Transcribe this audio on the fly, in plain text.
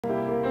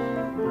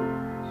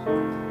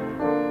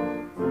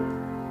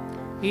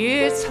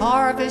It's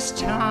harvest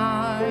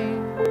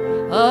time,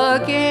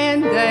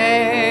 again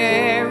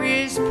there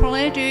is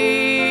plenty.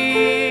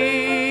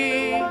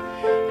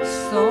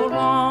 So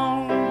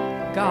long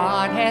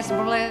God has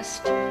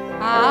blessed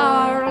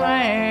our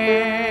land.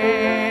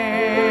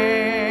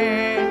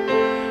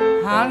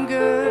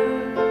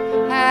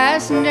 Hunger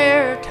has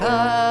ne'er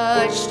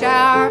touched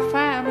our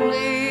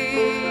family.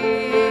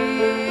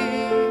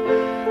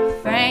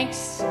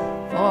 Thanks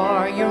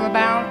for your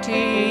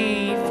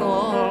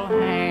bountiful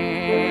hand.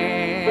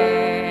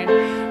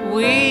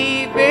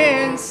 We've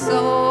been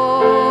so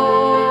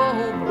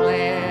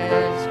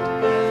blessed,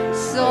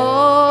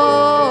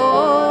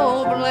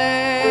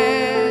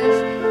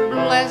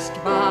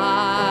 blessed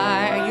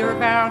by your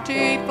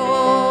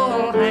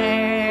bountiful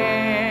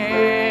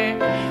hand.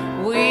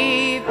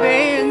 We've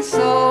been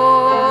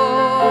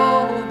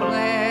so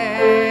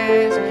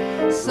blessed,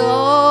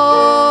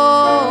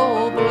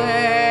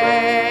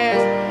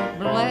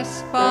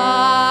 blessed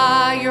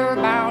by your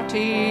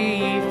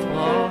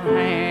bountiful hand.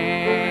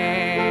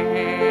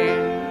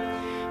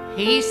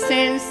 He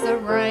sends the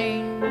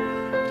rain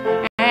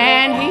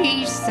and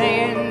He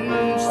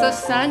sends the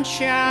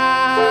sunshine,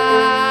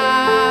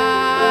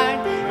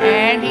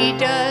 and He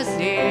does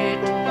it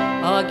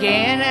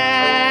again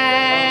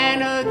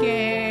and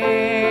again.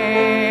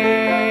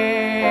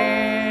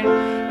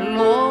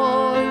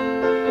 Lord,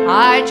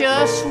 I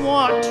just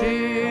want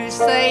to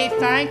say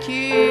thank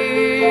you.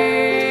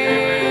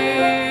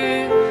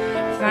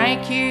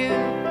 Thank you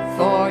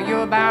for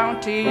your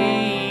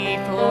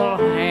bountiful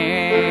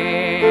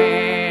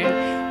hand.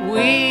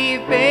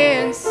 We've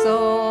been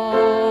so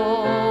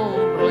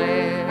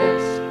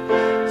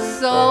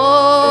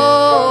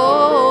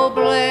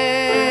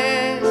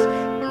blessed,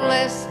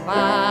 blessed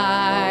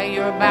by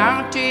your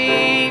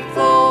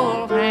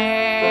bountiful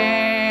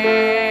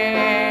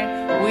hand.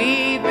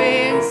 We've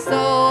been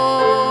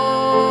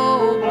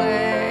so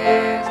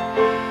blessed,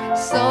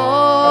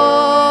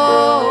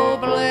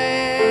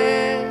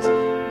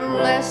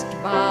 blessed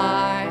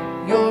by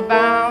your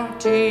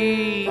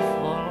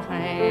bountiful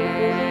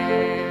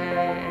hand.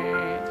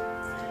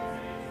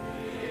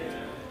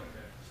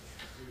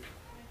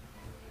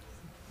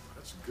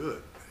 That's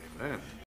good. Amen.